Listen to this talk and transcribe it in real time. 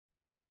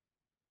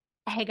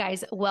Hey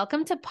guys,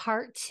 welcome to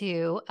part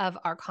 2 of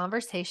our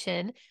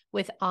conversation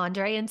with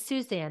Andre and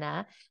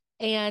Susannah.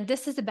 And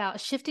this is about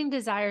shifting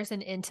desires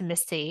and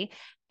intimacy.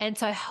 And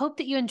so I hope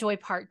that you enjoy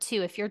part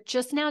 2. If you're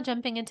just now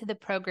jumping into the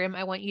program,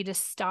 I want you to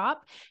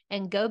stop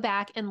and go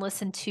back and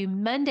listen to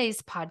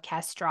Monday's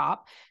podcast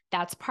drop.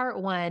 That's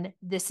part 1.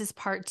 This is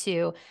part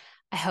 2.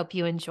 I hope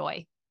you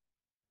enjoy.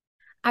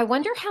 I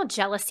wonder how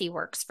jealousy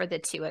works for the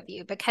two of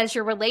you because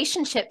your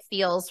relationship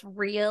feels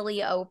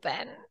really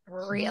open,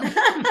 really,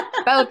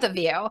 both of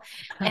you.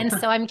 And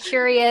so I'm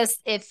curious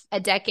if a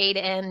decade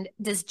in,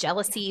 does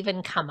jealousy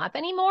even come up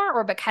anymore,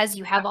 or because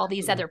you have all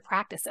these other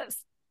practices?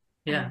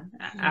 Yeah,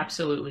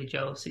 absolutely.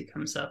 Jealousy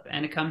comes up,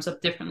 and it comes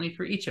up differently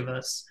for each of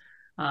us.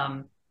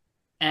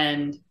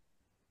 And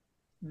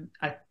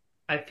I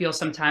I feel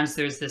sometimes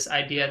there's this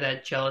idea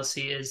that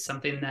jealousy is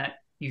something that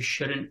you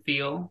shouldn't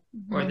feel,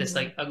 or this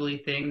like ugly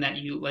thing that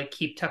you like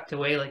keep tucked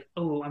away, like,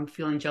 oh, I'm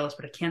feeling jealous,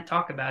 but I can't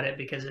talk about it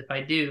because if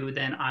I do,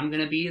 then I'm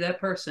gonna be that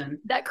person.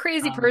 That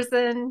crazy Um,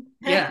 person.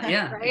 yeah, Right?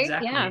 Yeah.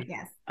 exactly.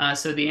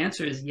 Yes. So the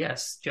answer is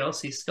yes,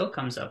 jealousy still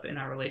comes up in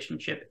our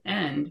relationship,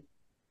 and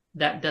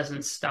that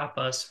doesn't stop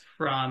us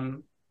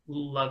from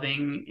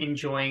loving,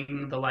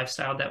 enjoying the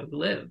lifestyle that we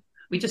live.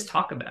 We just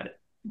talk about it.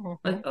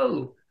 Like, Mhm.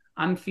 oh,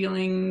 I'm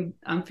feeling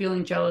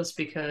jealous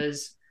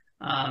because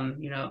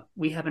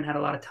we haven't had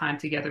a lot of time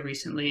together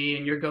recently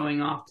and you're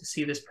going off to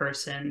see this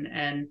person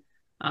and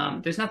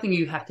there's nothing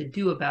you have to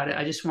do about it.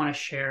 I just want to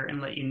share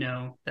and let you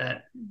know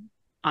that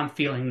I'm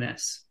feeling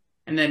this.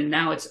 And then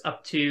now it's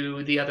up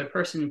to the other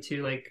person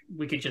to like,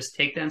 we could just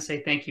take that and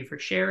say, thank you for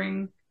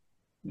sharing.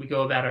 We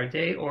go about our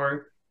day,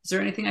 or is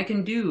there anything I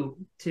can do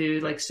to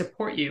like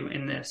support you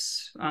in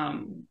this?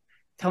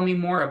 Tell me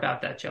more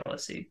about that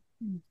jealousy.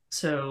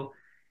 So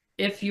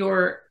if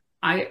you're,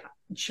 I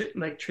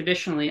like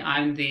traditionally,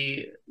 I'm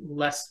the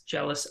less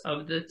jealous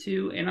of the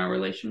two in our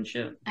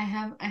relationship. I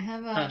have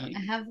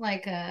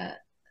like a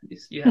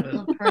You have a,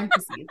 little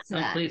parentheses to no,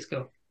 that. please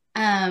go.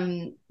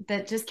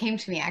 That just came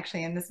to me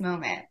actually in this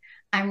moment.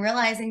 I'm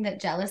realizing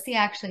that jealousy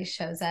actually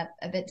shows up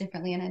a bit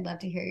differently, and I'd love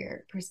to hear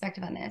your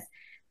perspective on this.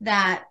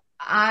 That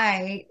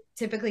I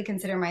typically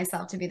consider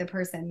myself to be the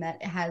person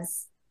that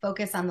has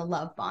focus on the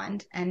love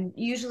bond. And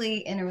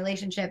usually in a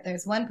relationship,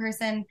 there's one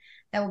person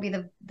that will be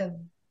the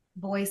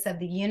voice of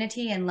the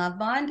unity and love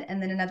bond,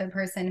 and then another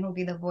person who will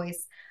be the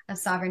voice of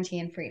sovereignty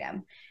and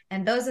freedom.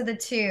 And those are the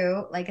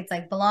two, like it's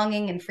like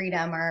belonging and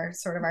freedom are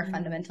sort of our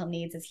fundamental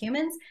needs as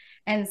humans.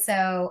 And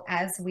so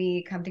as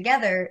we come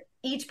together,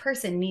 each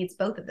person needs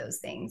both of those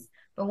things,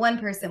 but one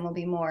person will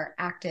be more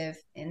active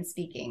in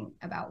speaking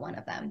about one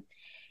of them.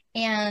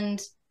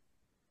 And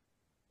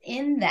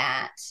in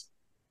that,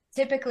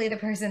 typically the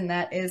person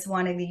that is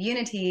wanting the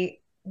unity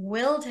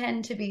will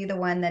tend to be the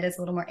one that is a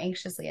little more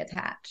anxiously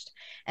attached,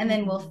 and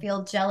then will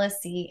feel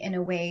jealousy in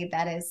a way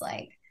that is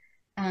like,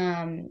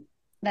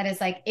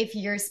 if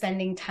you're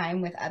spending time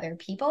with other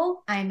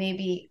people, I may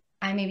be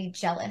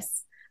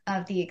jealous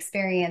of the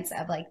experience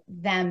of like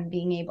them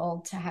being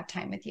able to have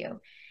time with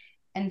you.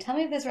 And tell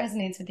me if this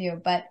resonates with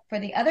you, but for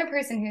the other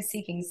person who's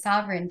seeking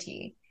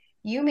sovereignty,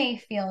 you may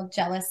feel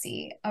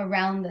jealousy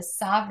around the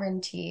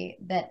sovereignty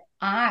that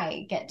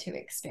I get to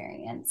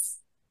experience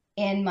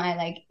in my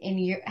like in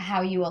your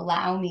how you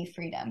allow me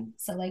freedom.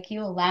 So like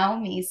you allow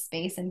me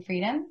space and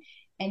freedom,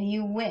 and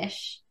you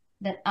wish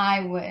that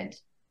I would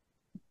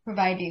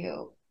provide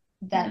you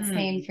that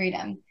same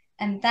freedom.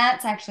 And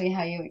that's actually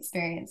how you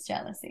experience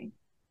jealousy.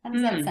 How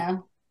does that sound?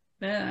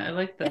 Yeah, I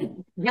like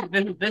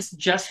that. This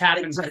just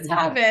happens right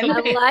now.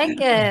 I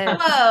like it.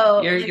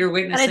 Whoa. You're Got a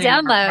witnessing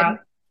download.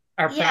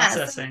 our Yeah,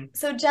 processing.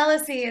 so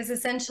jealousy is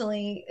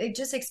essentially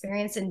just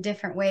experienced in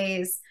different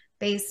ways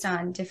based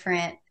on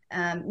different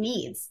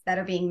needs that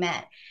are being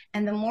met.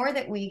 And the more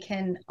that we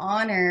can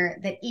honor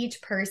that each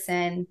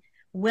person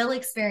will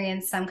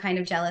experience some kind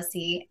of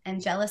jealousy,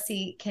 and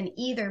jealousy can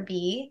either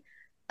be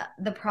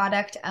the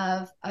product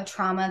of a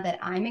trauma that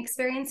I'm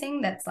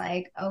experiencing that's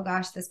like, oh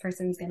gosh, this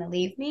person's going to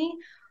leave me,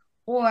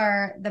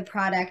 or the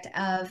product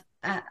of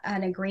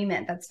an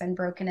agreement that's been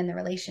broken in the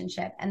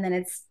relationship. And then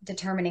it's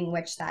determining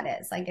which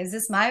that is. Like, is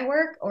this my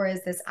work or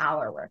is this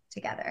our work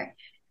together?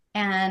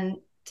 And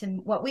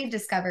what we've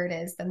discovered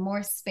is the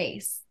more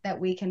space that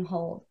we can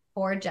hold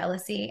for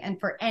jealousy and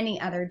for any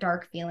other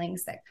dark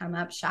feelings that come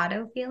up,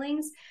 shadow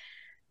feelings,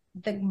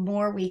 the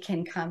more we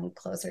can come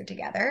closer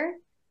together.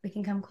 We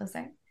can come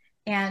closer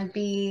and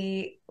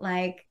be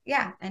like,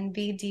 yeah, and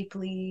be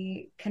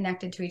deeply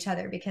connected to each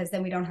other, because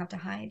then we don't have to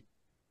hide.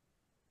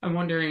 I'm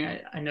wondering,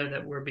 I know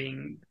that we're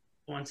being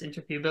once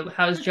interviewed, but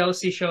how does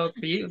jealousy show up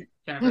for you,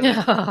 Jennifer,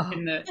 like,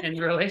 in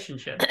the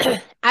relationship?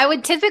 I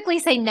would typically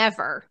say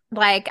never.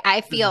 Like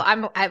I feel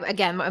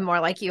Mhm. I'm more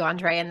like you,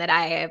 Andre, in that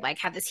I like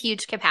have this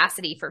huge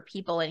capacity for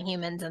people and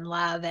humans and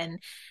love. And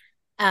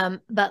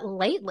but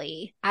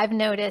lately I've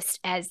noticed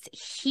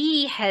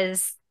he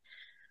has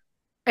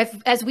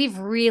as we've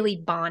really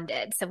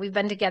bonded, so we've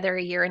been together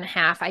a year and a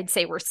half, I'd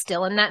say we're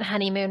still in that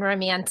honeymoon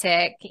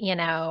romantic,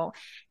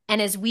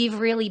 and as we've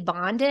really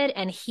bonded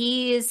and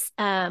he's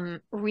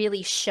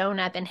really shown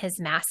up in his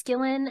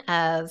masculine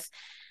of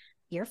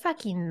you're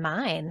fucking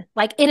mine.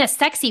 Like in a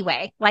sexy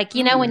way. Like,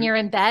 you know, when you're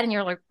in bed and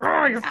you're like,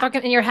 oh, you're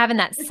fucking, and you're having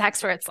that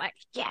sex where it's like,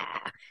 yeah.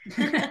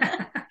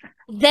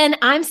 Then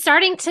I'm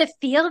starting to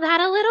feel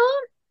that a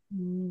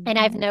little. And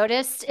I've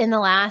noticed in the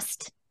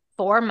last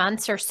 4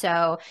 months or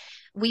so,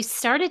 we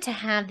started to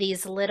have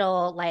these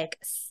little like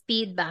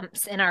speed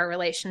bumps in our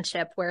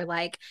relationship where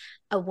like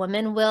a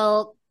woman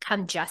will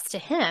come just to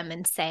him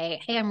and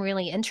say, hey, I'm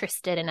really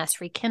interested in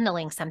us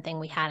rekindling something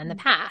we had in the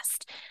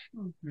past.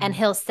 And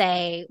he'll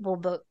say, well,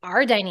 but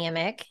our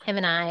dynamic, him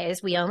and I,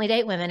 is we only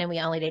date women and we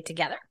only date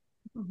together.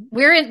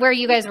 We're in where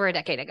you guys were a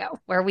decade ago,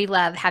 where we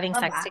love having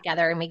sex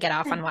together and we get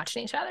off on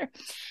watching each other.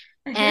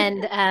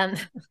 And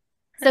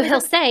so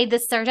he'll say,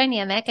 this is our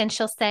dynamic, and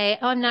she'll say,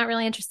 oh, I'm not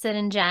really interested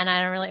in Jen.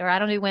 I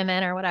don't do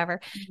women or whatever.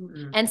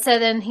 And so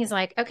then he's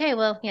like, okay,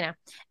 well, you know,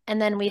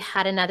 and then we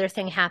had another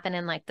thing happen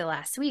in like the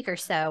last week or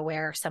so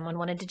where someone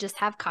wanted to just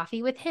have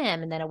coffee with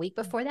him. And then a week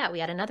before that,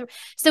 we had another.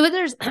 So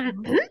there's,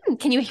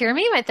 can you hear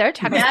me? My throat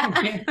chuckles.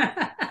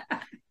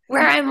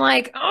 Where I'm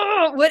like,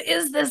 oh, what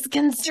is this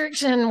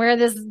constriction where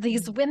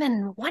these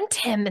women want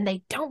him and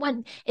they don't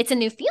want, it's a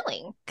new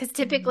feeling. Because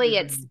typically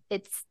it's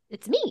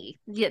me.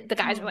 The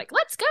guys are like,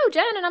 let's go,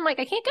 Jen. And I'm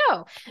like, I can't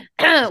go.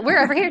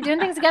 We're over here doing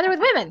things together with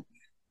women.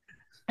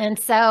 And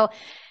so,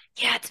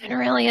 yeah, it's been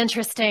really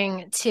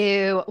interesting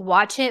to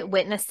watch it,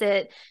 witness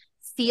it,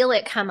 feel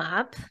it come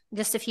up.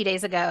 Just a few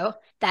days ago,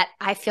 that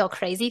I feel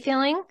crazy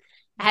feeling.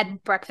 I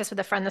had breakfast with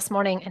a friend this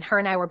morning, and her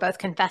and I were both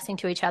confessing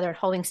to each other and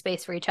holding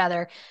space for each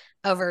other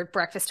over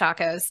breakfast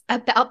tacos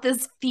about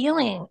this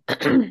feeling.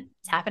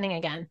 It's happening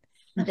again.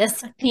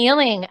 This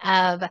feeling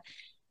of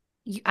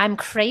I'm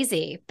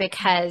crazy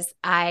because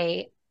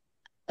I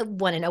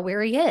want to know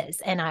where he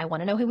is and I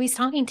want to know who he's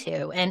talking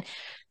to, and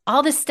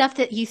all this stuff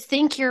that you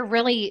think you're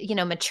really, you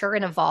know, mature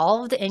and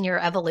evolved in your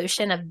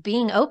evolution of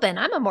being open.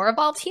 I'm a more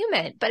evolved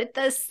human, but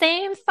the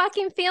same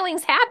fucking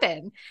feelings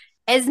happen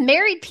as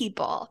married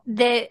people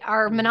that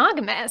are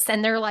monogamous.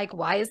 And they're like,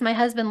 why is my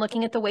husband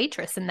looking at the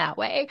waitress in that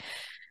way?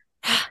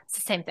 It's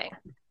the same thing.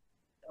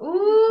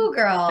 Ooh,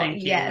 girl.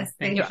 Thank you. Yes.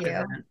 Thank you.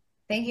 you.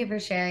 Thank you for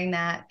sharing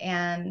that.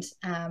 And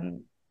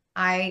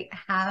I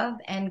have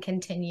and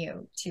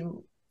continue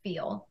to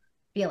feel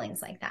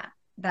feelings like that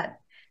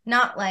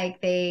not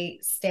like they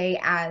stay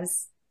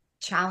as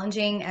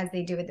challenging as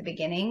they do at the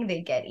beginning.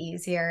 They get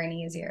easier and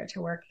easier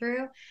to work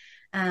through.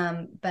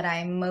 But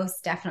I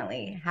most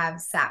definitely have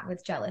sat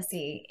with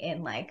jealousy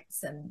in like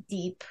some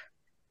deep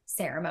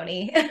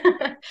ceremony.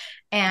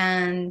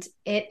 And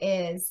it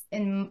is,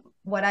 in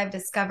what I've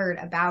discovered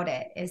about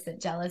it, is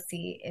that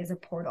jealousy is a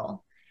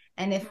portal.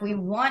 And if we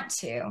want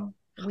to,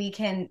 we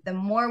can, the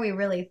more we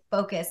really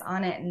focus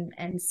on it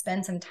and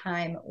spend some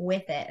time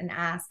with it and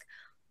ask,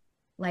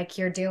 like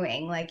you're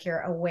doing, like you're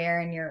aware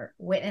and you're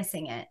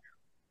witnessing it.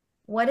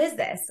 What is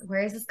this?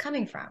 Where is this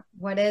coming from?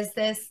 What is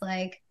this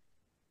like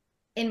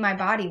in my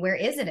body? Where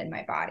is it in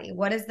my body?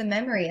 What is the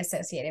memory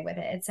associated with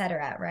it,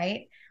 etc.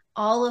 Right?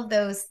 All of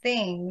those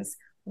things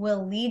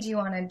will lead you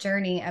on a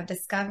journey of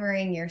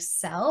discovering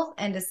yourself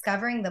and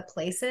discovering the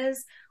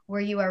places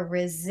where you are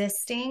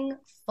resisting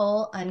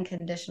full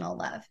unconditional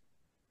love.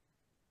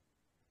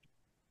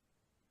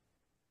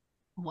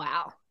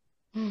 Wow.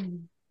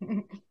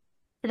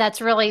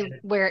 That's really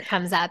where it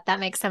comes at. That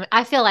makes sense.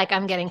 I feel like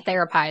I'm getting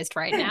therapized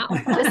right now.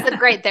 This is a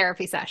great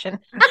therapy session.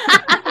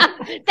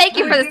 Thank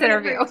you for this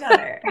interview.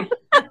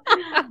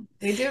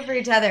 We do it for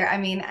each other. I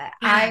mean,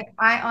 I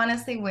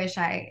honestly wish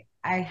I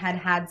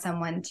had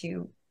someone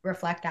to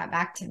reflect that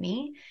back to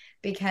me,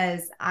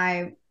 because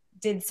I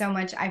did so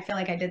much. I feel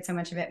like I did so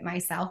much of it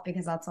myself,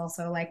 because that's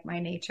also like my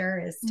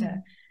nature is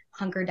to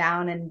hunker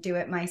down and do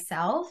it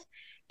myself.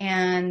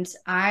 And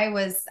I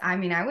was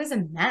a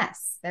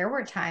mess. There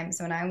were times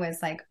when I was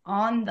like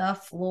on the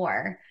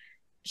floor,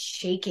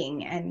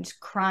 shaking and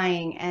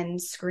crying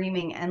and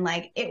screaming. And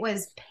like, it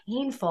was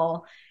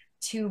painful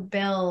to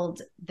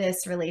build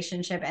this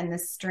relationship and the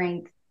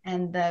strength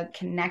and the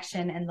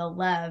connection and the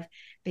love,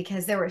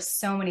 because there were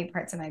so many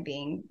parts of my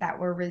being that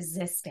were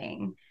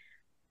resisting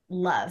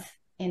love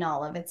in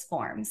all of its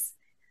forms.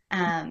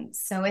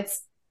 So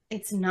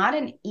it's not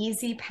an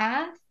easy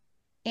path.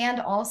 And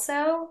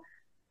also,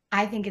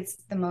 I think it's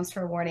the most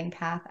rewarding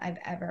path I've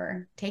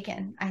ever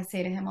taken. I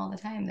say to him all the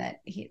time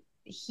that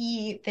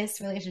this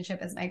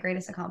relationship is my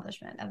greatest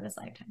accomplishment of this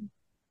lifetime.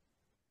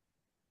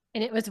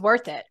 And it was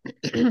worth it.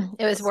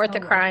 It was worth the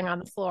crying on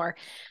the floor.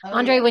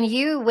 Andre, when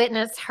you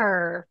witness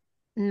her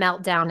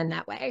melt down in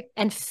that way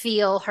and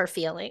feel her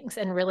feelings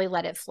and really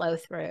let it flow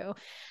through.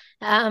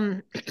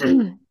 And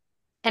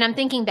I'm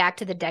thinking back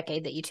to the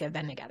decade that you two have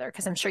been together,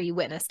 because I'm sure you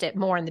witnessed it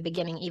more in the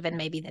beginning, even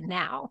maybe than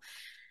now.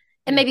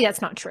 And maybe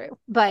that's not true,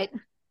 but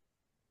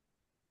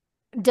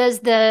does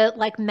the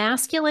like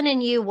masculine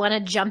in you want to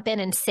jump in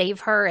and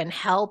save her and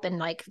help and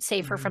like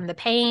save her from the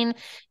pain?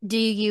 Do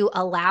you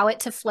allow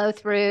it to flow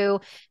through?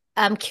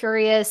 I'm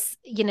curious,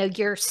 you know,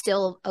 you're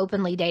still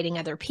openly dating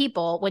other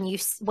people. When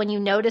you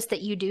notice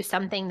that you do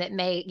something that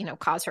may, you know,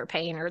 cause her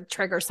pain or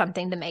trigger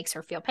something that makes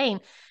her feel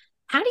pain,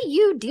 How do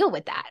you deal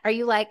with that? Are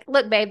you like,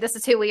 look, babe, this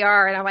is who we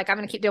are. And I'm like, I'm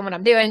going to keep doing what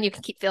I'm doing. You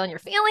can keep feeling your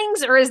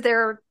feelings. Or is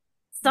there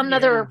some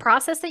other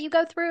process that you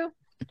go through?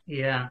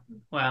 Yeah.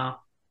 Wow.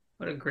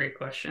 What a great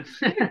question.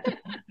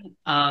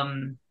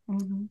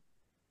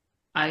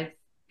 I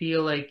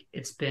feel like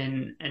it's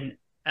been an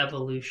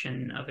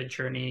evolution of a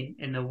journey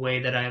in the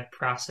way that I have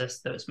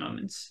processed those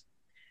moments.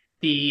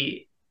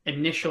 The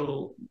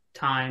initial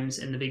times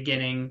in the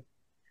beginning,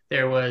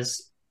 there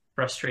was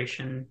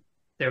frustration,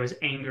 there was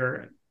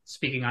anger,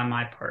 speaking on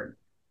my part,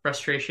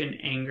 frustration,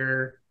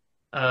 anger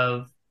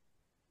of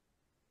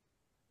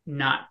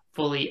not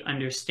fully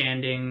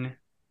understanding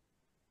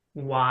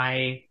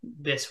why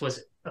this was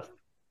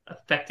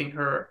affecting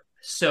her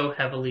so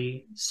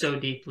heavily, so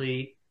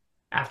deeply,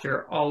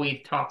 after all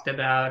we've talked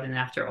about and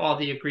after all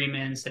the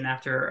agreements and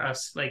after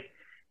us like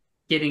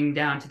getting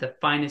down to the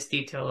finest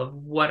detail of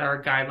what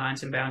our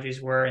guidelines and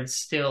boundaries were, and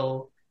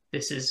still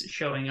this is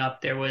showing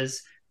up. There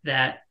was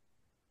that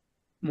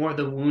more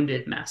the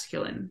wounded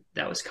masculine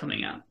that was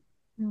coming out.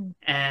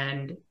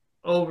 And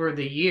over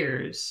the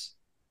years,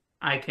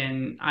 I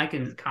can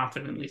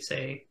confidently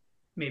say,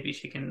 maybe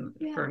she can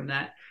affirm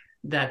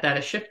that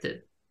has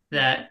shifted.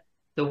 That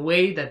the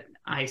way that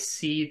I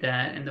see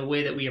that and the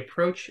way that we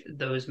approach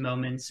those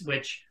moments,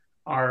 which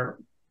are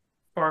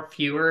far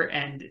fewer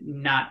and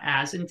not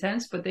as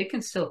intense, but they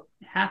can still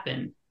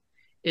happen,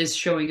 is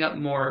showing up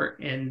more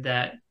in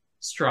that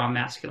strong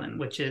masculine,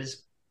 which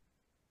is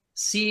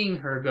seeing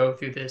her go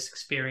through this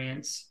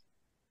experience,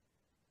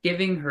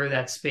 giving her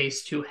that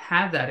space to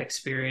have that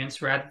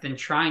experience rather than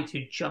trying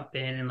to jump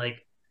in and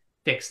like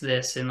fix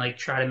this and like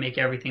try to make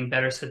everything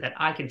better so that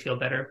I can feel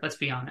better. Let's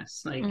be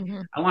honest. Like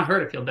I want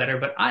her to feel better,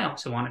 but I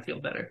also want to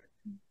feel better.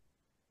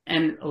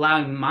 And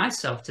allowing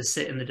myself to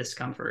sit in the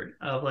discomfort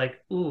of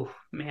like, ooh,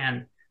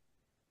 man,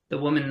 the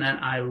woman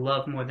that I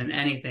love more than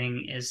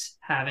anything is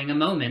having a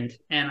moment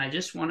and I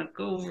just want to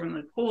go over and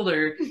like hold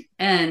her.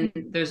 And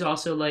there's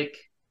also like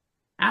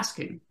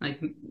asking,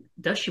 like,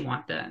 does she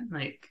want that?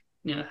 Like,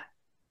 you know,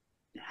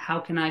 how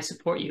can I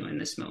support you in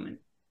this moment?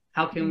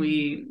 How can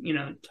we, you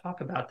know,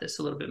 talk about this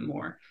a little bit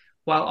more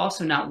while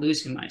also not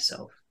losing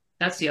myself?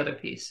 That's the other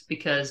piece,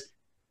 because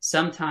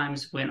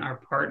sometimes when our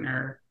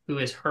partner who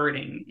is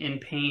hurting, in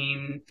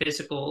pain,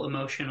 physical,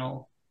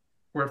 emotional,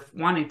 we're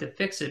wanting to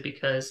fix it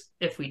because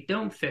if we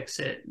don't fix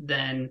it,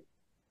 then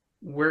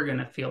we're going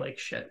to feel like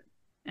shit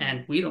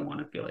and we don't want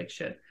to feel like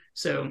shit.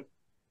 So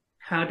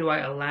how do I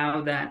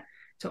allow that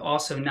to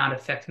also not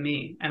affect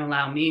me and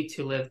allow me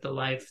to live the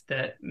life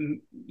that,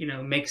 you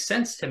know, makes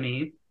sense to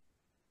me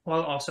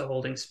while also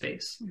holding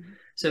space?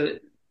 So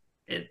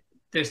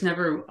there's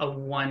never a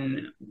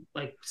one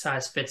like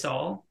size fits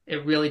all.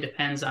 It really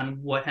depends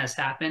on what has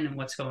happened and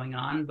what's going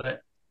on.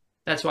 But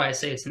that's why I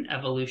say it's an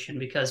evolution,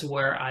 because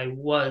where I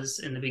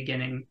was in the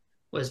beginning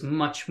was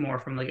much more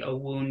from like a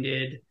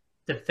wounded,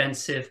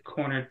 defensive,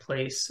 cornered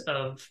place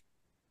of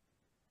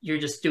you're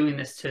just doing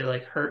this to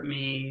like hurt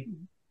me.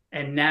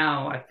 And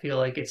now I feel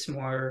like it's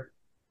more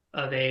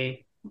of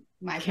a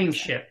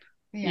kingship.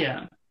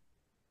 Yeah.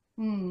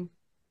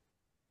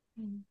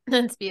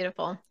 That's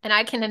beautiful. And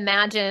I can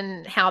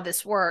imagine how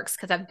this works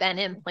because I've been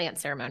in plant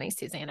ceremonies,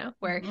 Susannah,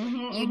 where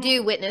you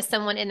do witness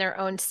someone in their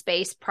own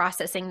space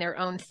processing their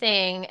own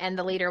thing. And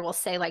the leader will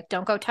say, like,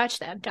 don't go touch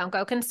them. Don't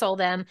go console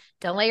them.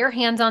 Don't lay your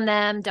hands on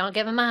them. Don't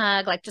give them a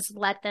hug. Like, just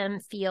let them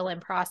feel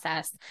and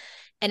process.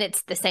 And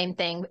it's the same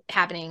thing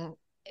happening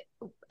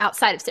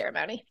outside of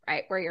ceremony,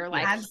 right? Where you're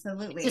like,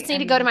 absolutely, just need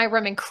to go to my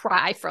room and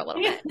cry for a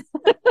little bit.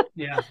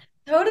 Yeah,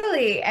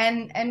 totally.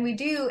 And we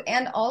do.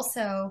 And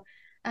also,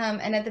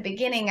 and at the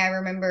beginning, I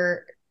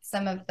remember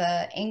some of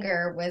the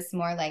anger was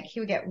more like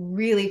he would get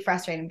really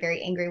frustrated and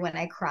very angry when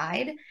I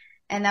cried.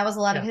 And that was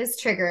a lot of his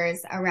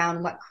triggers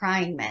around what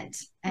crying meant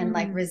and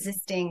like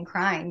resisting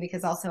crying,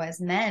 because also as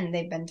men,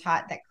 they've been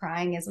taught that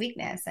crying is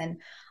weakness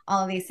and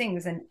all of these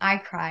things. And I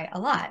cry a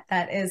lot.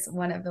 That is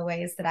one of the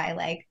ways that I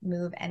like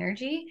move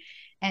energy.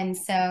 And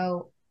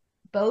so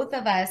both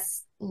of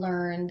us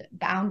learned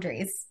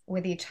boundaries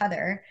with each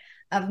other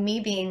of me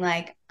being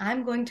like,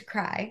 I'm going to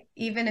cry,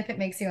 even if it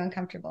makes you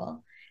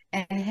uncomfortable.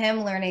 And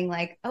him learning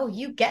like, oh,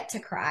 you get to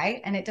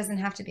cry and it doesn't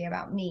have to be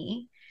about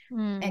me.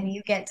 And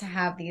you get to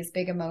have these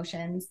big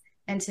emotions.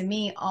 And to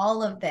me,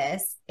 all of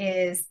this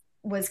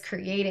was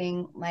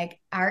creating like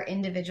our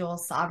individual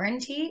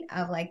sovereignty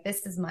of like,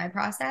 this is my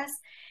process.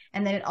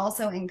 And then it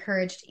also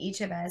encouraged each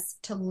of us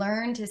to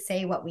learn to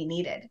say what we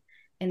needed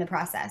in the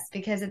process.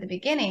 Because at the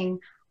beginning,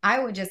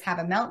 I would just have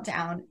a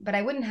meltdown, but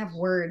I wouldn't have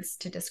words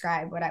to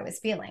describe what I was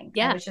feeling.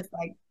 Yeah. I was just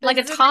like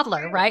a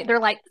toddler, right? They're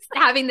like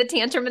having the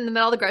tantrum in the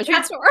middle of the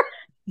grocery store.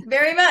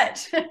 Very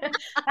much.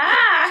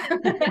 I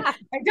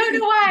don't know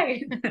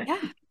why.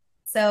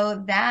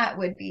 So that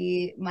would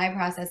be my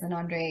process, and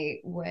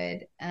Andre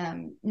would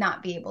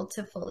not be able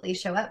to fully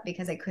show up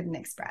because I couldn't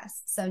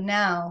express. So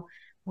now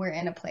we're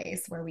in a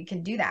place where we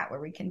can do that,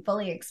 where we can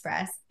fully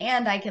express,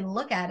 and I can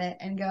look at it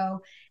and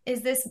go,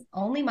 is this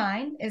only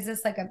mine? Is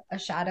this like a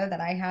shadow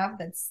that I have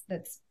that's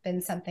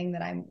been something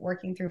that I'm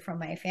working through from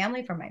my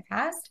family, from my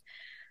past?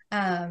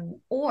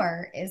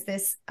 Or is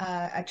this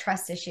a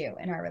trust issue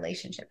in our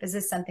relationship? Is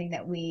this something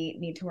that we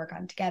need to work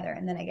on together?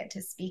 And then I get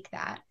to speak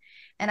that.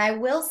 And I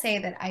will say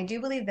that I do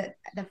believe that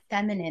the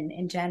feminine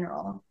in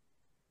general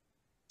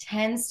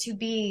tends to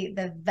be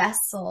the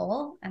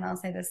vessel, and I'll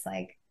say this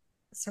like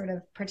sort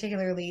of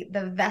particularly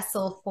the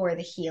vessel for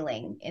the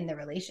healing in the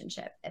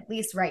relationship, at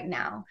least right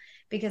now,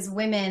 because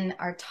women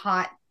are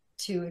taught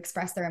to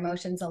express their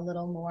emotions a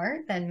little more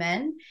than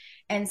men.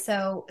 And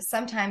so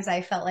sometimes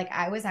I felt like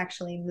I was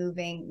actually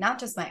moving not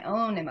just my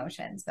own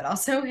emotions, but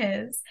also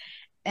his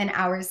and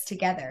ours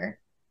together.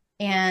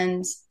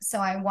 And so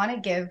I want to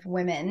give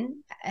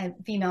women,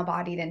 female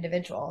bodied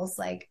individuals,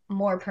 like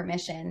more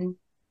permission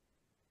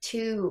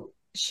to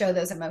show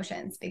those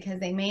emotions, because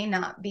they may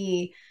not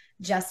be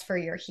just for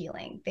your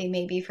healing. They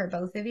may be for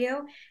both of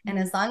you. And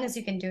as long as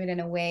you can do it in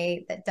a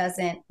way that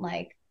doesn't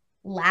like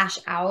lash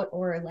out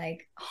or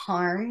like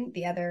harm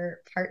the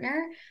other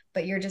partner,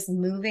 but you're just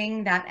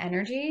moving that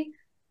energy,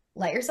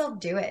 let yourself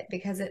do it,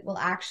 because it will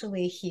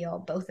actually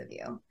heal both of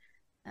you.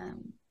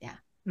 Yeah.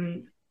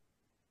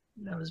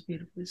 That was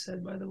beautifully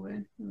said, by the way.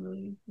 I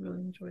really,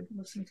 really enjoyed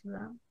listening to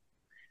that.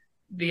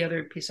 The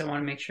other piece I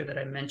want to make sure that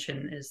I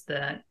mention is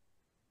that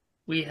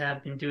we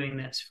have been doing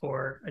this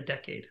for a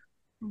decade.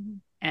 Mm-hmm.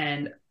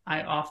 And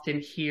I often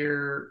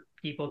hear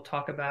people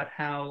talk about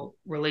how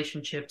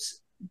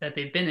relationships that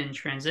they've been in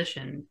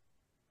transition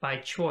by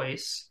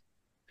choice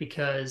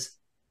because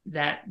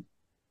that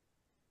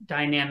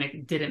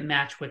dynamic didn't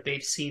match what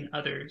they've seen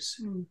others.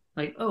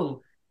 Like,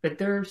 oh, but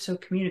they're so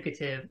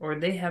communicative, or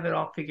they have it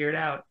all figured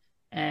out.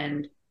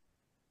 And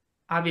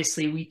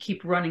obviously we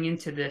keep running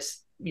into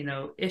this,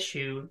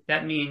 issue.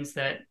 That means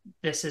that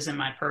this isn't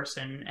my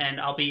person, and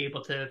I'll be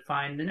able to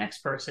find the next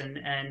person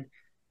and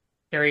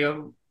carry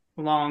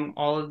along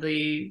all of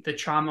the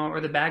trauma or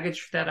the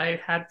baggage that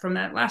I had from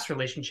that last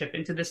relationship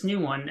into this new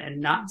one, and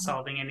not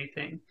solving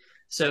anything.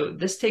 So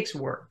this takes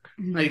work.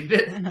 Like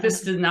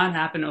this does not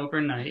happen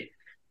overnight.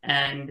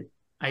 And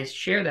I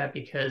share that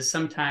because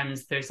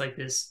sometimes there's like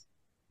this,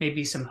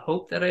 maybe some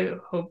hope that I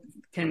hope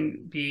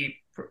can be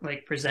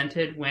like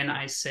presented when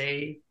I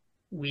say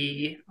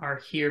we are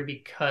here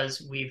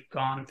because we've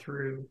gone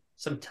through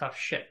some tough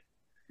shit.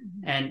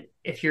 And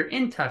if you're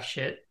in tough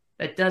shit,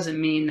 that doesn't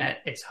mean that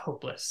it's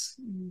hopeless.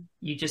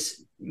 You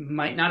just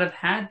might not have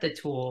had the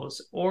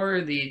tools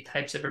or the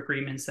types of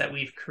agreements that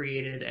we've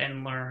created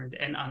and learned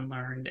and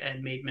unlearned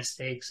and made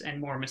mistakes and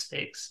more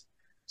mistakes.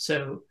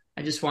 So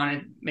I just want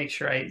to make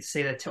sure I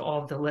say that to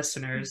all of the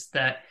listeners,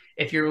 that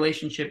if your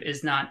relationship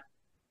is not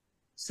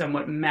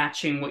somewhat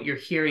matching what you're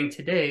hearing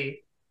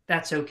today,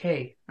 that's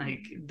okay.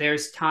 Like,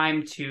 there's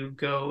time to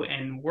go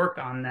and work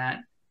on that,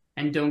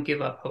 and don't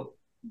give up hope.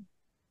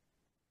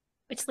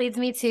 Which leads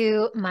me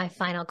to my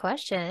final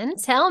question.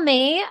 Tell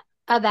me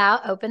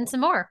about Open to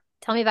More.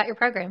 Tell me about your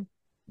program.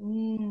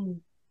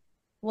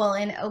 Well,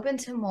 in Open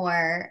to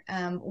More,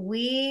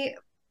 we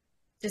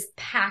just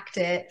packed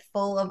it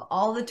full of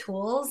all the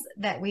tools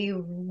that we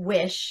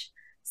wish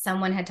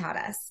someone had taught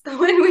us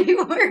when we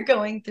were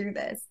going through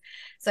this.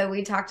 So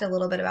we talked a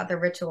little bit about the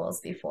rituals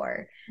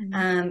before.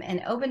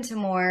 And Open to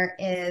More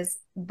is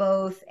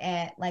both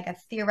like a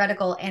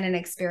theoretical and an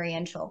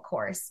experiential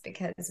course,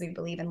 because we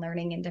believe in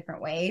learning in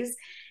different ways.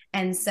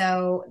 And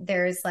so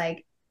there's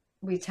like,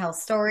 we tell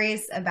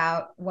stories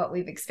about what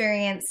we've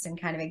experienced and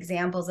kind of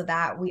examples of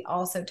that. We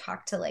also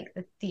talk to like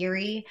the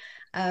theory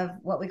of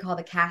what we call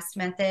the CAST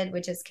method,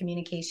 which is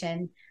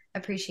communication,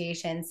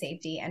 appreciation,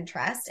 safety, and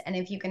trust. And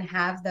if you can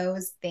have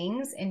those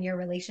things in your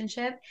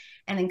relationship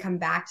and then come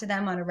back to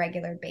them on a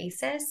regular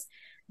basis,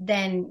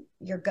 then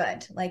you're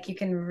good. Like, you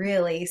can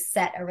really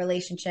set a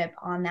relationship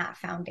on that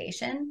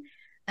foundation.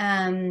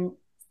 And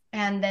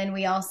then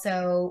we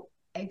also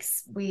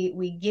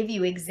we give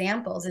you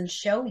examples and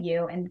show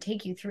you and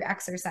take you through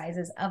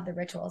exercises of the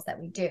rituals that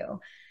we do.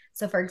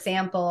 So for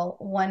example,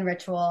 one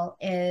ritual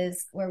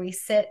is where we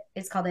sit,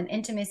 it's called an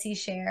intimacy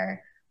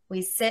share.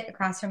 We sit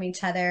across from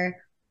each other.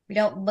 We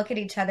don't look at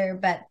each other,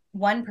 but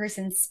one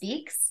person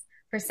speaks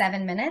for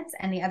 7 minutes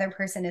and the other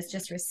person is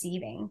just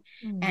receiving.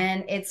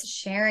 And it's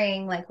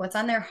sharing like what's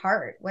on their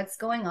heart, what's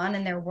going on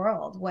in their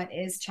world, what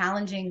is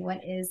challenging,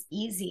 what is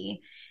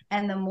easy.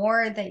 And the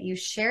more that you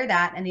share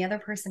that and the other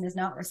person is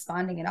not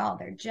responding at all,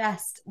 they're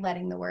just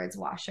letting the words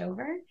wash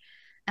over,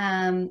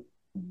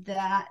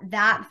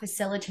 that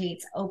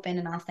facilitates open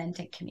and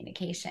authentic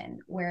communication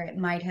where it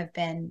might have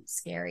been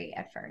scary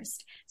at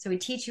first. So we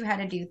teach you how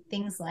to do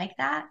things like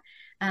that,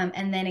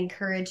 and then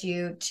encourage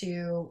you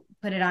to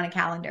put it on a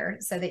calendar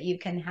so that you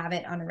can have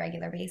it on a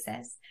regular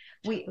basis.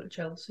 We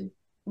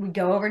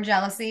go over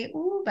jealousy.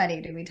 Ooh,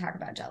 buddy, do we talk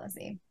about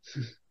jealousy?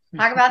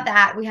 Talk about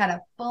that. We had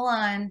a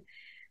full-on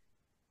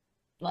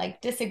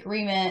like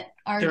disagreement,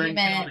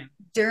 argument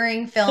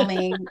during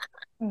filming,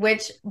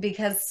 which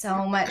because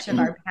so much of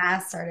our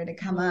past started to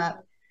come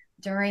up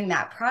during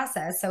that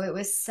process. So it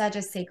was such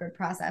a sacred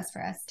process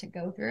for us to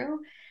go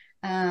through.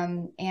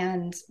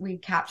 And we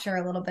capture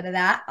a little bit of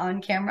that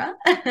on camera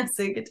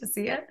so you get to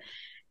see it.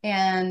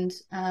 And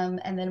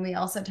then we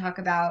also talk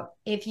about,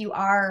 if you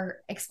are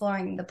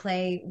exploring the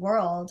play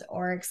world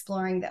or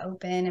exploring the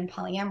open and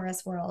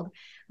polyamorous world,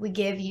 we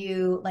give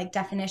you like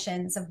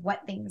definitions of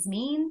what things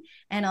mean,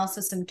 and also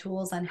some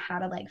tools on how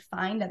to like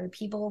find other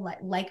people,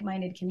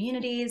 like-minded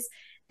communities,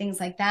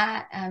 things like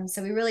that.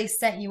 So we really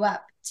set you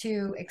up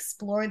to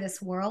explore this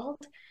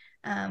world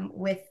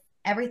with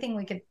everything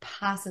we could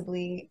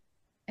possibly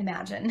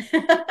imagine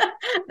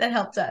that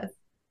helped us.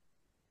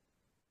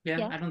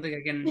 Yeah, I don't think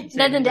I can say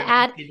nothing to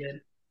add.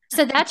 Did.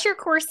 So that's your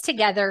course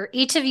together.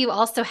 Each of you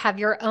also have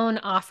your own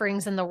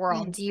offerings in the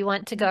world. Do you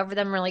want to go over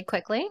them really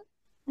quickly?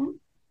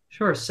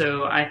 Sure.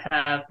 So I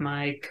have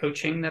my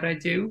coaching that I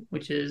do,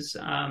 which is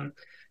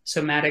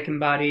somatic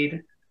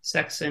embodied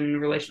sex and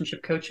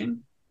relationship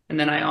coaching. And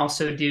then I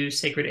also do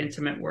sacred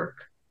intimate work,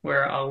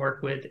 where I'll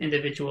work with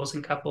individuals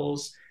and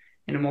couples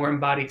in a more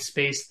embodied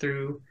space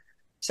through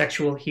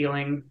sexual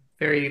healing,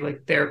 very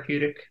like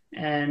therapeutic.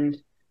 And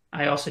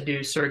I also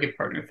do surrogate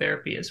partner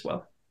therapy as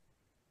well.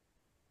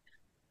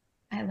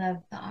 I love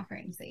the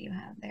offerings that you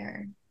have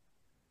there.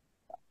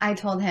 I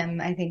told him,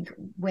 I think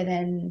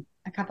within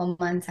a couple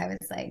months, I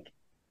was like,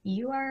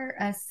 you are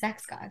a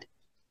sex god.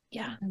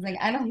 Yeah. I was like,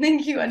 I don't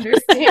think you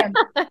understand.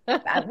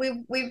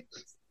 We've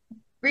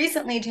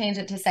recently changed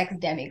it to sex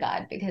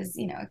demigod because,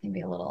 you know, it can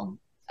be a little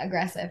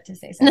aggressive to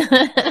say sex.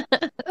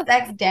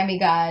 Sex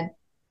demigod,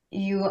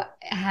 you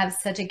have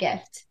such a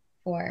gift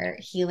for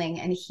healing,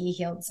 and he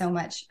healed so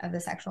much of the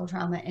sexual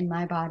trauma in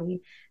my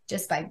body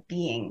just by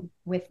being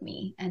with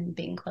me and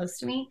being close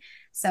to me.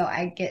 So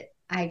I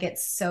get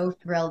so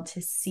thrilled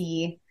to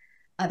see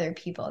other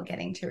people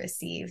getting to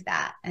receive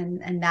that,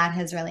 and that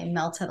has really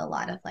melted a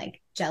lot of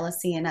like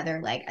jealousy and other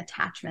like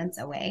attachments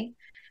away,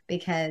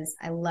 because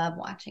I love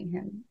watching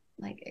him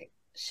like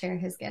share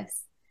his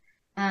gifts.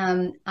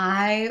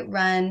 I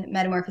run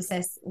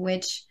Metamorphosis,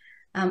 which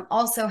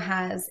also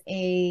has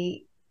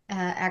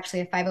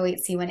actually a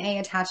 508c1a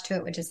attached to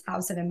it, which is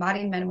House of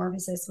Embodied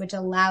Metamorphosis, which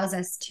allows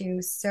us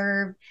to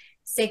serve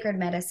sacred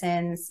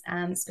medicines,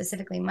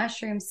 specifically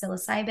mushrooms,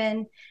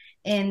 psilocybin,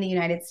 in the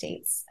United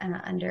States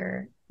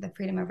under the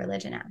Freedom of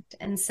Religion Act.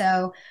 And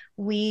so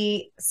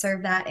we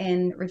serve that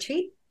in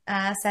retreat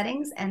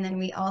settings. And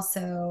then I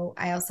also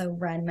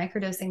run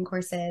microdosing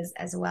courses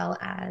as well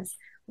as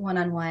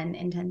one-on-one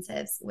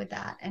intensives with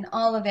that. And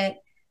all of it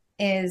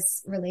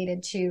is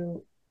related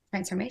to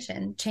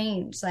transformation,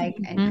 change, like,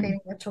 and creating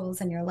rituals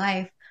in your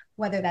life,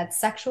 whether that's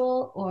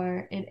sexual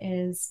or it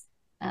is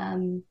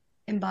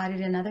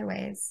embodied in other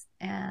ways.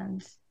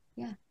 And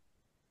yeah.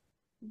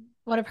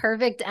 What a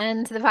perfect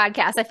end to the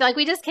podcast. I feel like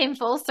we just came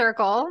full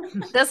circle.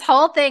 This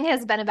whole thing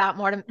has been about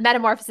more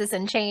metamorphosis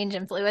and change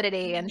and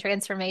fluidity and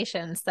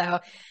transformation. So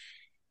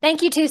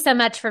thank you two so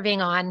much for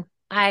being on.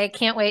 I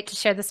can't wait to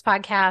share this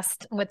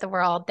podcast with the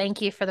world.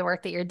 Thank you for the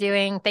work that you're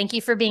doing. Thank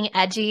you for being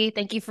edgy.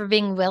 Thank you for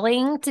being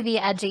willing to be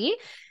edgy.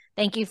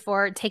 Thank you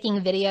for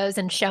taking videos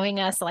and showing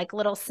us like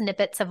little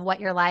snippets of what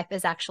your life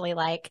is actually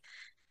like,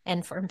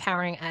 and for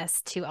empowering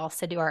us to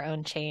also do our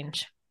own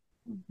change.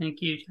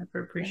 Thank you,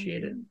 Jennifer.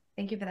 Appreciate it.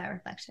 Thank you for that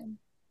reflection.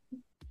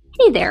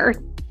 Hey there.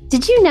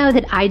 Did you know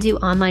that I do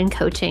online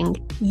coaching?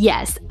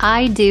 Yes,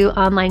 I do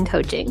online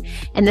coaching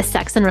in the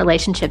sex and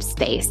relationship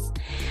space.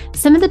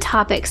 Some of the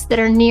topics that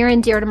are near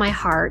and dear to my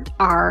heart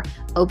are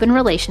open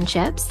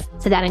relationships.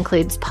 So that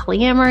includes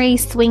polyamory,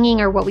 swinging,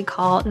 or what we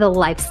call the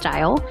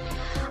lifestyle.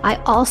 I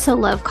also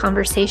love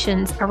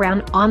conversations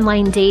around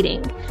online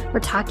dating. We're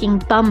talking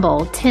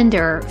Bumble,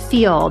 Tinder,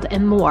 Field,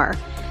 and more.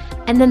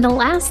 And then the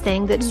last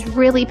thing that is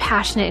really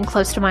passionate and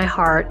close to my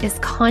heart is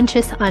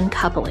conscious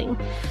uncoupling.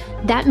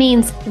 That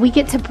means we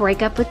get to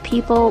break up with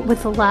people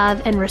with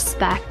love and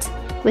respect,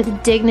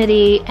 with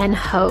dignity and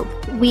hope.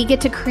 We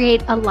get to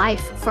create a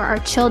life for our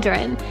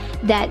children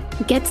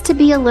that gets to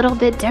be a little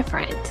bit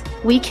different.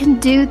 We can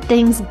do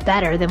things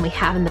better than we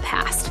have in the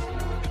past.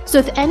 So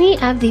if any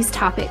of these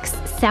topics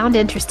sound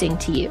interesting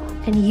to you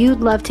and you'd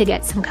love to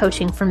get some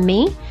coaching from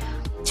me,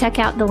 check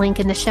out the link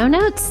in the show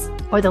notes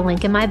or the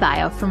link in my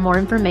bio for more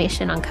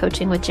information on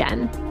Coaching with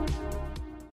Jen.